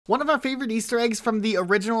One of our favorite Easter eggs from the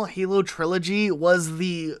original Halo trilogy was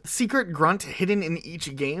the secret grunt hidden in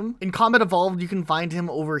each game. In Combat Evolved, you can find him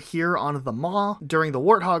over here on the Maw during the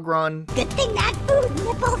Warthog run. Good thing that food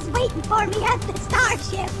nipple's waiting for me at the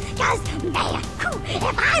starship, cause man,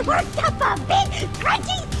 if I worked up a big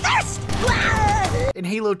grunty thirst! In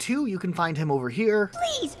Halo 2, you can find him over here.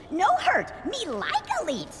 Please, no hurt, me like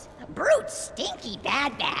elites. Brutes stinky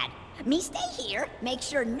bad. Me stay here, make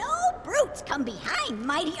sure no brutes come behind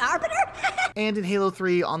Mighty Arbiter. And in Halo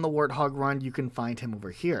 3, on the Warthog run, you can find him over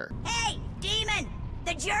here. Hey, demon!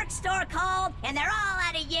 The jerk store called, and they're all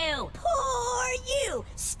out of you. Poor you!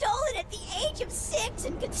 Stolen at the age of 6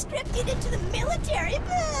 and conscripted into the military.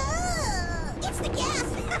 It's the gas!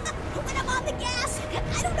 When I'm on the gas,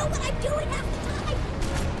 I don't know what I'm doing half the time.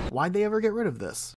 Why'd they ever get rid of this?